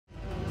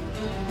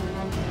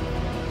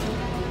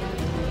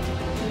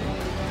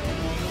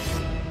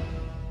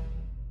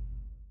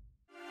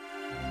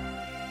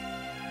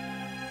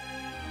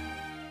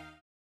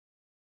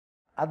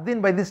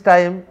Addin by this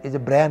time is a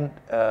brand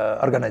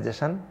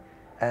organization,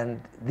 and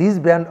these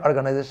brand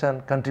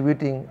organization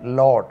contributing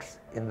lots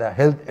in the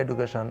health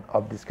education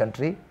of this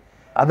country.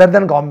 Other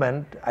than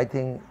government, I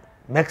think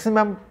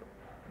maximum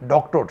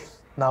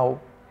doctors now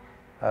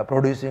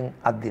producing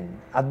Addin.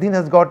 Addin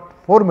has got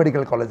 4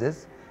 medical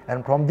colleges,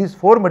 and from these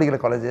 4 medical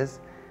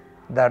colleges,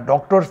 the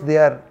doctors they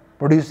are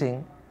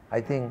producing,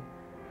 I think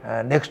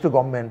next to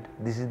government,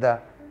 this is the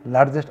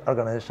largest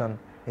organization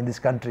in this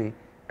country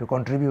to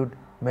contribute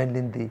mainly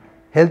in the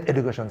health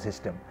education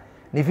system.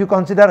 And if you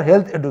consider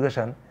health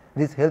education,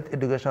 this health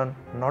education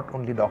not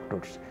only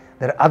doctors,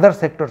 there are other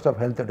sectors of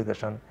health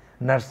education,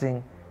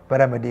 nursing,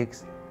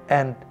 paramedics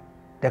and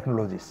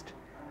technologists.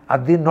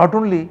 Addin not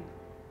only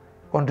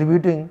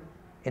contributing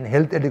in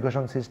health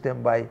education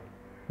system by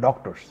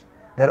doctors,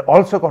 they are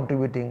also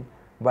contributing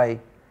by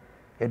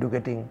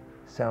educating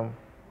some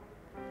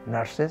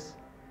nurses,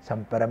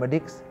 some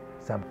paramedics,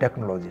 some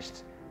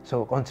technologists.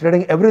 So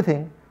considering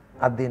everything,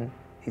 Addin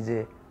is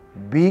a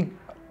big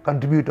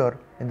contributor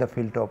in the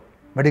field of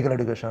medical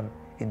education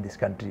in this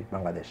country,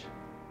 Bangladesh.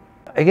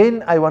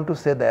 Again, I want to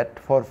say that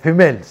for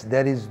females,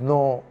 there is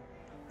no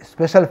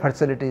special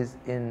facilities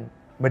in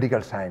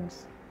medical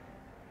science,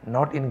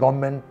 not in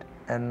government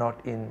and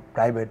not in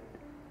private.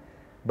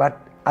 But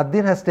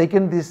Addin has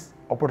taken this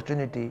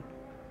opportunity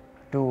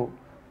to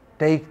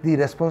take the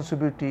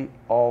responsibility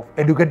of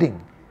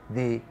educating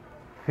the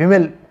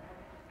female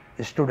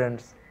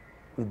students.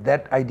 With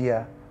that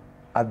idea,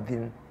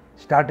 Addin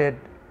started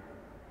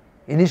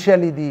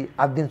initially the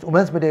Addin's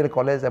Women's Medical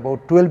College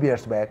about 12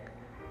 years back.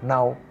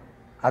 Now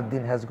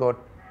Addin has got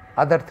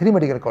other 3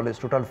 medical colleges,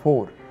 total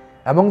 4.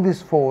 Among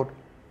these 4,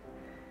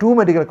 2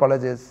 medical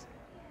colleges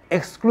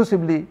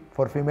exclusively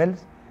for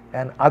females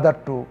and other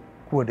 2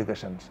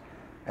 co-educations.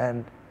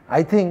 And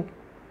I think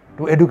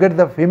to educate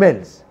the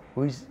females,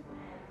 which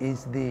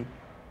is the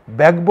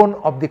backbone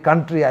of the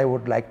country, I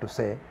would like to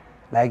say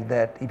like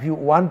that, if you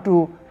want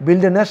to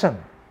build a nation,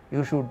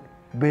 you should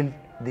build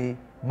the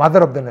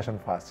mother of the nation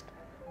first.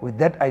 With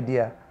that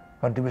idea,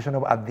 contribution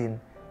of Addin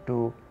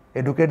to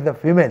educate the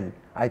female,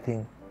 I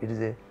think it is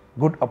a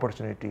good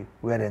opportunity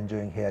we are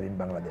enjoying here in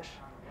Bangladesh.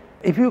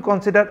 If you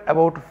consider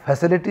about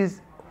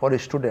facilities for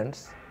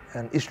students,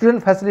 and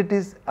student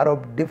facilities are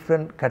of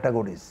different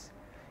categories.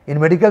 In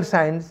medical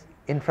science,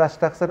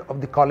 infrastructure of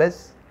the college,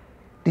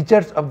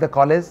 teachers of the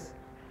college,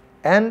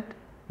 and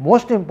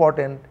most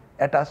important,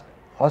 attached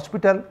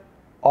hospital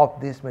of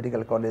this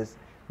medical college.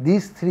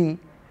 These 3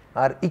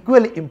 are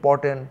equally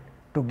important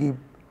to give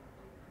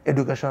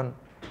education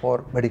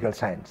for medical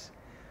science.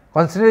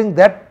 Considering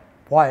that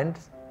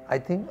points, I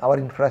think our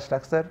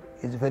infrastructure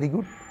is very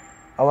good,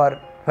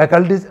 our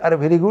faculties are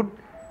very good,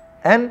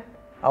 and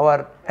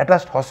our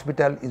attached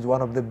hospital is one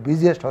of the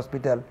busiest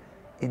hospital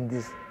in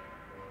this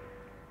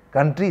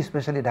country,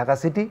 especially Dhaka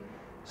city.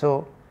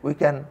 So we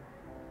can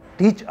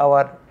teach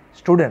our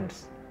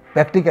students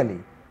practically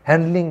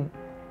handling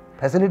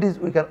facilities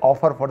we can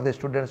offer for the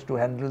students to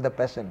handle the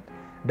patient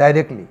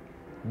directly,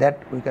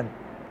 that we can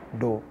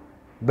do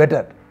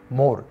better,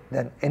 more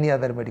than any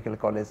other medical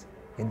college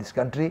in this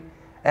country.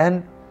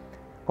 And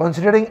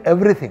considering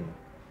everything,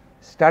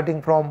 starting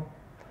from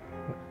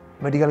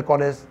medical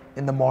college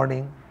in the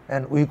morning,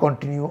 and we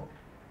continue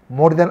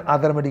more than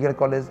other medical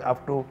colleges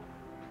up to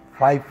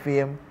 5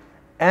 p.m.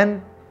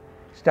 and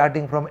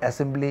starting from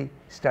assembly,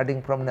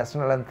 starting from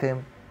national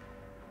anthem,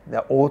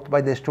 the oath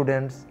by the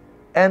students,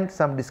 and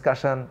some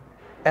discussion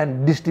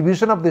and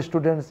distribution of the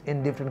students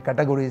in different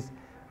categories,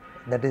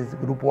 that is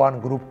group 1,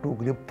 group 2,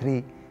 group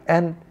 3,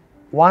 and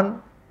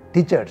 1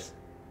 teachers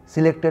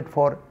selected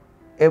for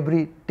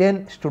every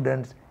 10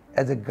 students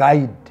as a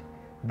guide.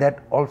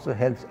 That also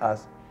helps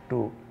us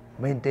to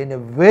maintain a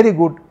very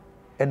good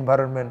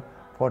environment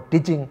for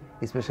teaching,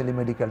 especially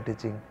medical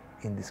teaching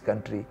in this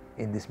country,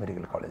 in these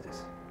medical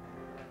colleges.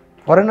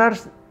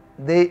 Foreigners,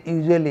 they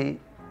usually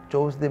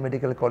chose the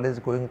medical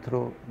college going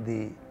through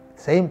the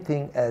same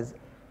thing as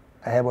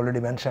I have already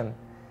mentioned.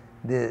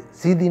 They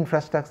see the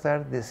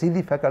infrastructure, they see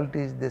the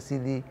faculties, they see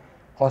the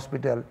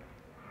hospital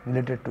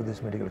related to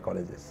these medical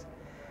colleges.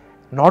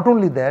 Not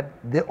only that,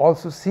 they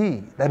also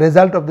see the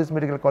result of this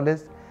medical college,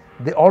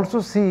 they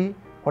also see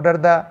what are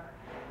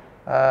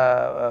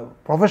the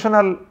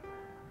professional,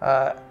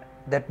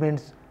 that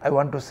means I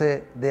want to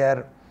say they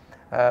are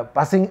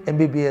passing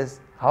MBBS,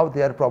 how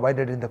they are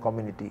provided in the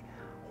community,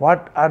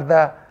 what are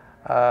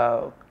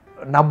the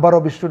number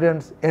of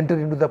students enter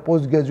into the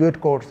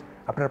postgraduate course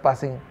after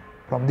passing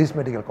from this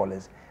medical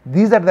college.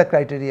 These are the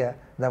criteria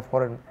the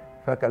foreign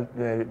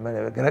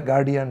faculty,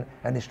 guardian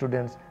and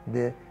students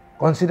they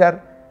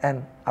consider,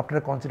 and after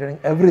considering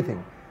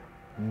everything,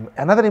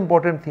 another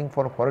important thing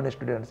for foreign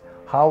students,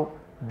 how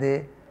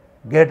they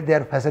get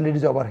their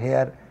facilities over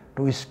here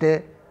to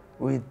stay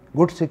with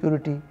good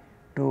security,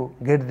 to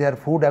get their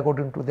food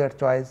according to their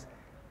choice,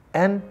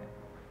 and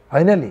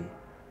finally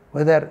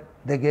whether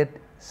they get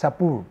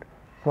support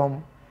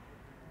from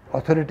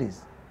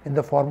authorities in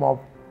the form of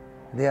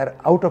they are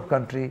out of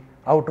country,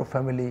 out of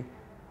family,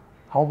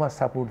 how much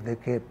support they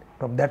get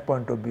from that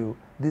point of view.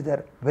 These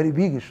are very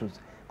big issues.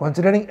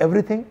 Considering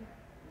everything,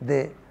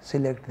 they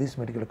select this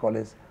medical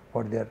college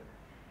for their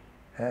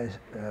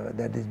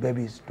that these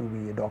babies to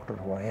be a doctor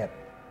who are here.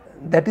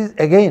 That is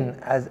again,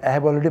 as I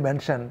have already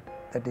mentioned,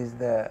 that is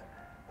the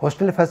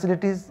hostel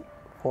facilities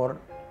for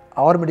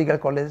our medical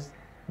college.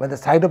 By the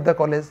side of the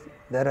college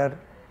there are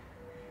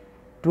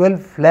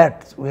 12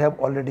 flats we have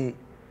already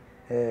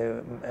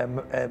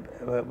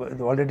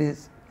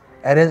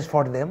arranged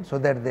for them, so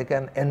that they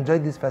can enjoy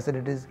these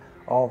facilities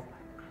of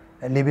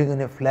living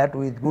in a flat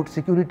with good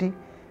security,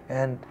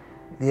 and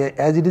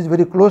as it is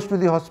very close to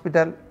the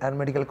hospital and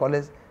medical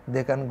college,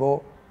 they can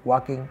go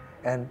walking,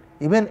 and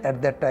even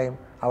at that time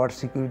our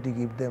security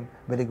give them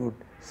very good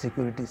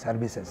security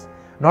services.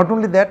 Not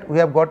only that, we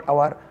have got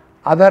our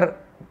other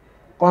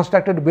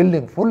constructed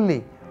building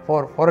fully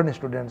for foreign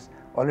students.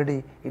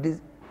 Already it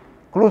is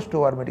close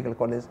to our medical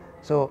college,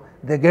 so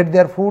they get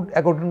their food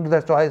according to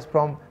their choice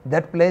from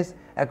that place,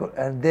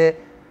 and they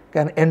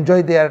can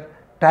enjoy their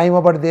time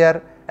over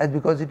there, as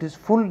because it is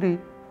fully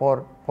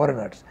for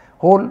foreigners.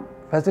 Whole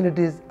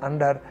facilities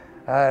under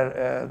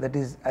that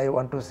is, I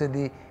want to say,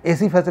 the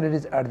AC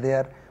facilities are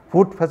there,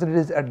 food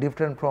facilities are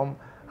different from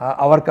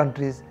our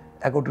countries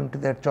according to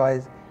their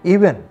choice.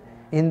 Even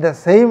in the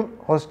same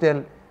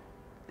hostel,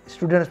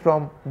 students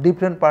from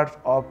different parts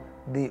of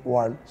the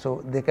world,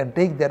 so they can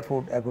take their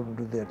food according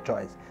to their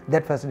choice.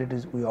 That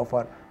facilities we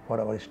offer for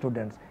our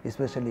students,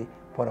 especially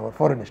for our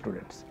foreign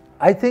students.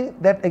 I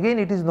think that again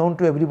it is known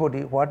to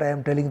everybody. What I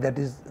am telling, that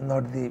is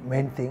not the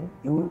main thing.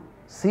 You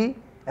see,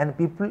 and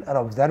people are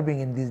observing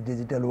in this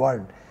digital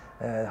world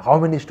how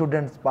many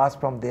students pass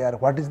from there,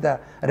 what is the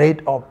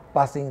rate of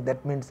passing,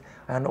 that means,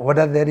 and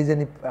whether there is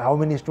any, how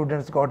many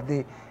students got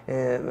the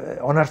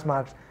honors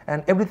marks,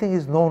 and everything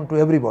is known to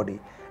everybody.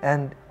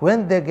 And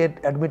when they get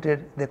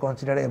admitted, they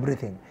consider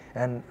everything.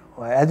 And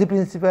as a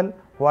principal,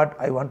 what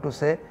I want to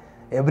say,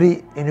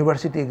 every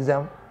university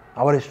exam,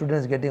 our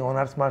students getting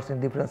honors marks in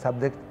different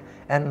subjects.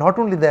 And not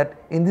only that,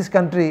 in this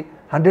country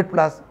 100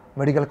 plus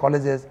medical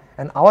colleges,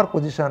 and our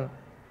position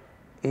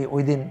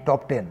within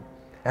top 10,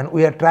 and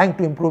we are trying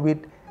to improve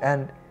it,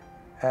 and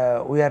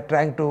we are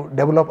trying to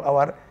develop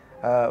our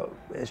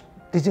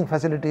teaching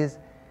facilities,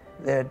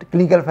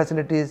 clinical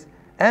facilities,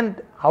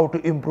 and how to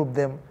improve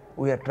them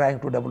we are trying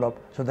to develop,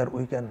 so that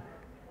we can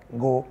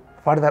go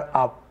further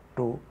up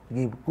to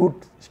give good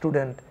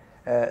students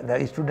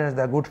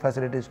the good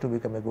facilities to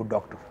become a good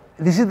doctor.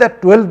 This is the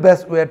 12th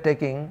batch we are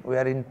taking. We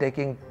are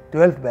taking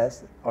 12th batch,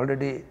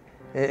 already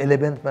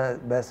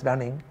 11th batch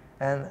running,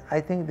 and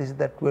I think this is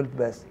the 12th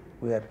batch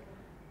we are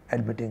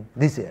admitting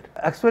this year.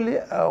 Actually,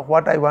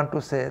 what I want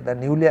to say, the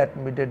newly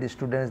admitted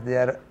students, they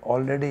are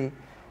already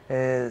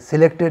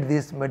selected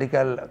this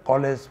medical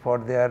college for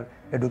their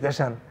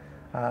education.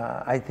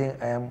 I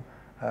think I am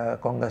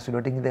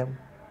congratulating them,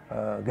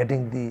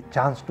 getting the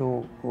chance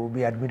to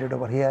be admitted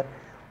over here.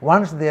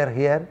 Once they are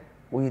here,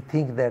 we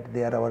think that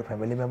they are our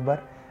family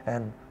member,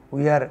 and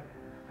we are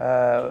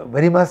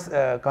very much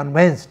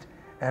convinced,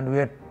 and we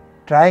are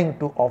trying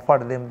to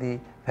offer them the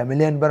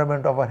family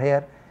environment over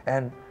here,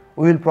 and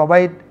we will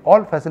provide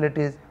all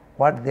facilities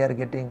what they are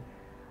getting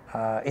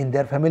in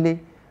their family.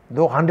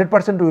 Though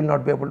 100% we will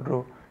not be able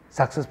to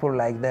successful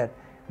like that,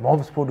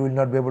 mom's food will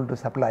not be able to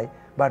supply,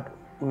 but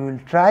we will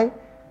try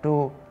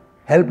to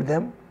help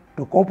them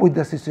to cope with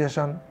the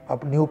situation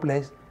of new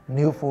place,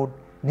 new food,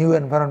 new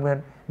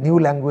environment, new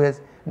language,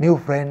 new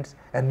friends,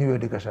 and new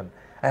education.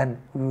 And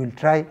we will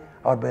try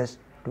our best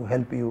to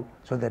help you,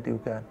 so that you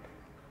can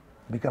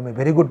become a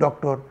very good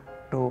doctor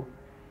to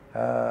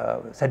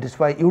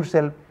satisfy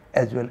yourself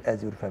as well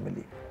as your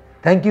family.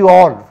 Thank you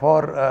all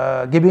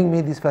for giving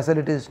me these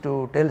facilities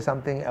to tell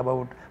something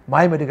about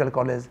my medical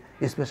college,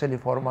 especially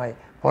for my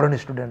foreign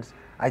students.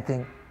 I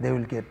think they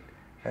will get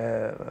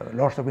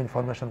lots of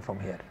information from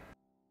here.